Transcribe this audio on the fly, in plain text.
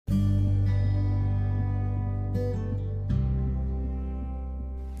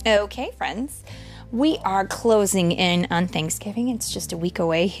Okay, friends, we are closing in on Thanksgiving. It's just a week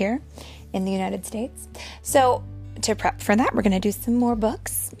away here in the United States. So to prep for that, we're going to do some more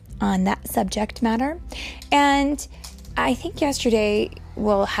books on that subject matter. And I think yesterday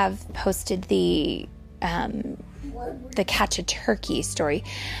we'll have posted the Catch a Turkey story.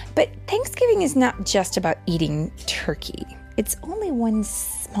 But Thanksgiving is not just about eating turkey. It's only one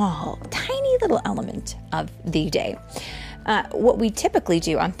small, tiny little element of the day. What we typically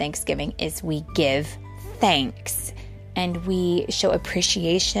do on Thanksgiving is we give thanks and we show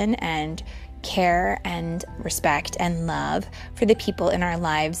appreciation and care and respect and love for the people in our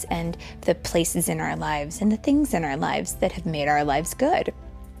lives and the places in our lives and the things in our lives that have made our lives good.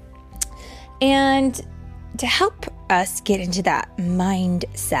 And to help us get into that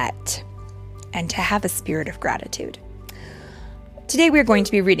mindset and to have a spirit of gratitude, today we're going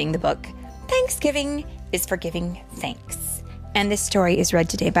to be reading the book Thanksgiving is for Giving Thanks. And this story is read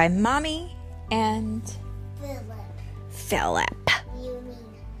today by Mommy and Philip. You mean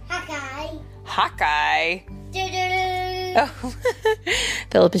Hawkeye? Hawkeye. Oh,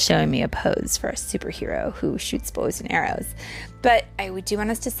 Philip is showing me a pose for a superhero who shoots bows and arrows. But I do want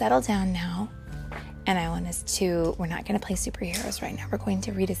us to settle down now. And I want us to, we're not going to play superheroes right now. We're going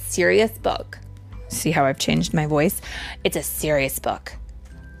to read a serious book. See how I've changed my voice? It's a serious book.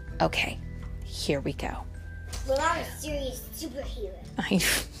 Okay, here we go. We're not a serious superhero.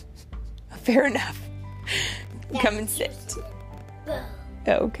 Fair enough. Come and sit.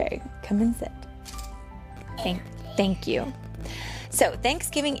 Okay, come and sit. Thank you. So,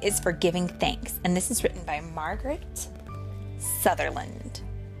 Thanksgiving is for giving thanks, and this is written by Margaret Sutherland.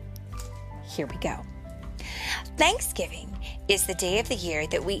 Here we go. Thanksgiving is the day of the year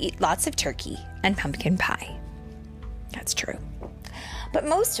that we eat lots of turkey and pumpkin pie. That's true. But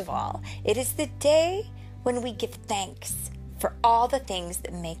most of all, it is the day when we give thanks for all the things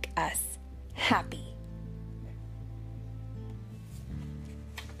that make us happy.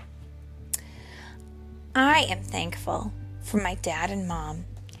 I am thankful for my dad and mom.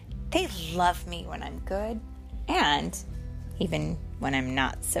 They love me when I'm good and even when I'm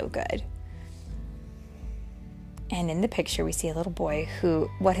not so good. And in the picture, we see a little boy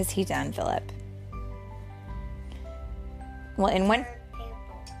who, what has he done, Philip? Well, in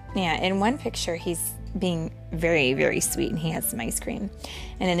one picture, he's being very, very sweet and he has some ice cream.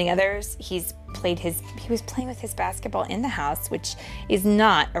 And in the others, he was playing with his basketball in the house, which is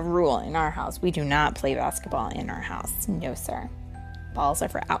not a rule in our house. We do not play basketball in our house. No, sir. Balls are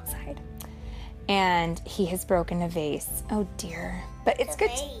for outside. And he has broken a vase. Oh, dear. But it's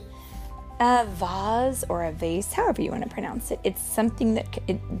good. A vase or a vase, however you want to pronounce it. It's something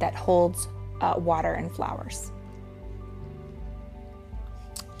that holds water and flowers.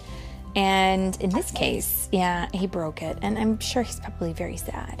 And in this case, yeah, he broke it. And I'm sure he's probably very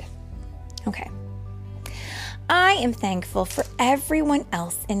sad. Okay. I am thankful for everyone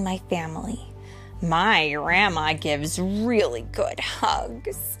else in my family. My grandma gives really good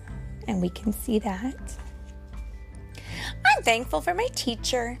hugs. And we can see that. I'm thankful for my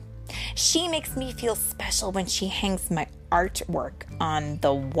teacher. She makes me feel special when she hangs my artwork on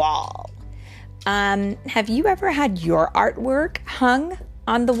the wall. Have you ever had your artwork hung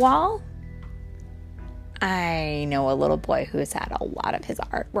on the wall? I know a little boy who's had a lot of his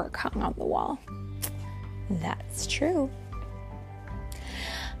artwork hung on the wall. That's true.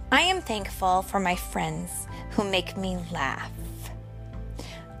 I am thankful for my friends who make me laugh.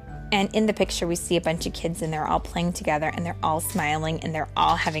 And in the picture, we see a bunch of kids and they're all playing together and they're all smiling and they're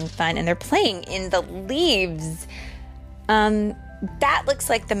all having fun and they're playing in the leaves. That looks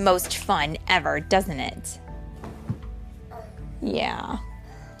like the most fun ever, doesn't it? Yeah.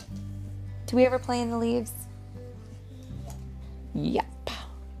 Do we ever play in the leaves? Yep.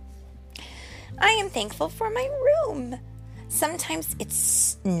 I am thankful for my room. Sometimes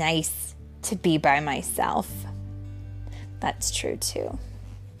it's nice to be by myself. That's true too.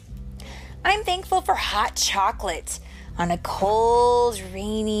 I'm thankful for hot chocolate on a cold,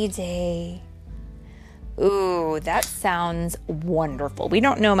 rainy day. Ooh, that sounds wonderful. We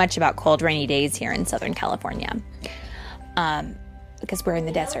don't know much about cold, rainy days here in Southern California because we're in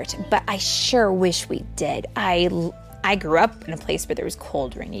the desert, but I sure wish we did. I grew up in a place where there was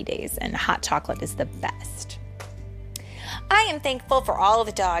cold, rainy days, and hot chocolate is the best. I am thankful for all of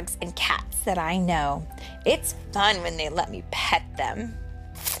the dogs and cats that I know. It's fun when they let me pet them.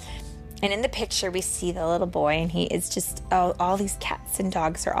 And in the picture, we see the little boy, and he is just, all these cats and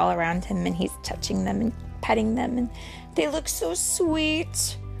dogs are all around him, and he's touching them and petting them, and they look so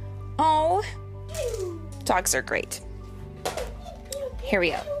sweet. Oh, dogs are great. Here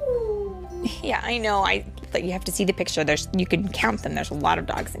we go. Yeah, I know. But you have to see the picture. You can count them. There's a lot of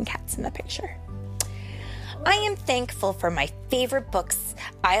dogs and cats in the picture. I am thankful for my favorite books.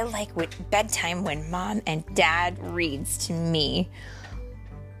 I like bedtime when Mom and Dad reads to me.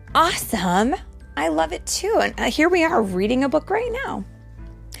 Awesome. I love it too. And here we are reading a book right now.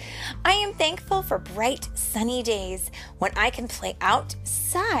 I am thankful for bright, sunny days when I can play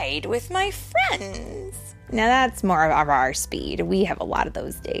outside with my friends. Now that's more of our speed. We have a lot of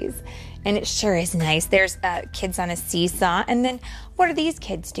those days. And it sure is nice. There's kids on a seesaw. And then what are these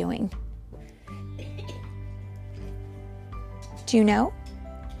kids doing? Do you know?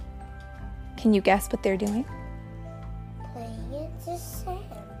 Can you guess what they're doing? Playing in the sand.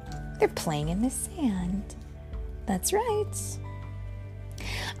 They're playing in the sand. That's right.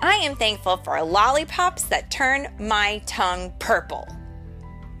 I am thankful for lollipops that turn my tongue purple,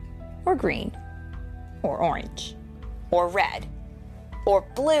 or green, or orange, or red, or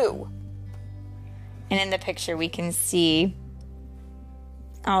blue. And in the picture we can see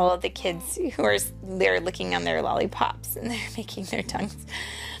all of the kids they're licking on their lollipops and they're making their tongues.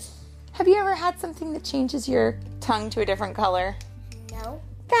 Have you ever had something that changes your tongue to a different color? No.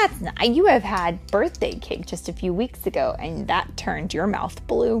 That's not. You have had birthday cake just a few weeks ago, and that turned your mouth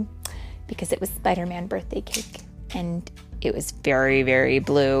blue because it was Spider-Man birthday cake, and it was very, very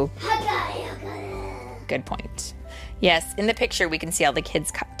blue. Good point. Yes, in the picture we can see all the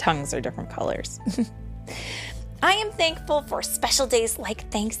kids' tongues are different colors. I am thankful for special days like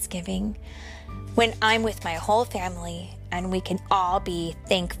Thanksgiving, when I'm with my whole family and we can all be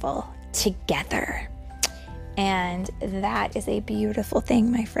thankful together. And that is a beautiful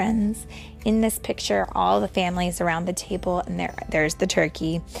thing, my friends. In this picture, all the families around the table, and there's the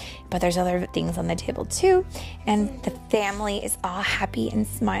turkey, but there's other things on the table too. And the family is all happy and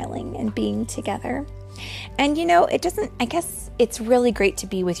smiling and being together. And I guess it's really great to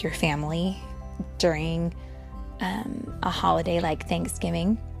be with your family during a holiday like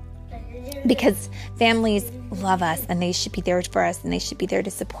Thanksgiving, because families love us and they should be there for us and they should be there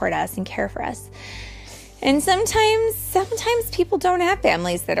to support us and care for us. And sometimes people don't have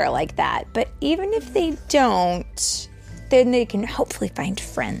families that are like that. But even if they don't, then they can hopefully find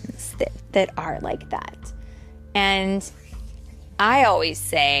friends that are like that. And I always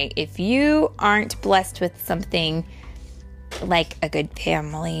say, if you aren't blessed with something like a good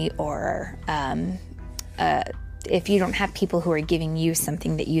family, or if you don't have people who are giving you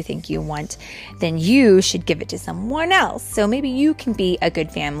something that you think you want, then you should give it to someone else. So maybe you can be a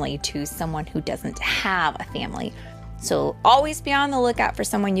good family to someone who doesn't have a family. So always be on the lookout for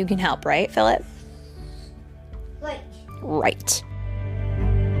someone you can help, right, Philip? Right. Right.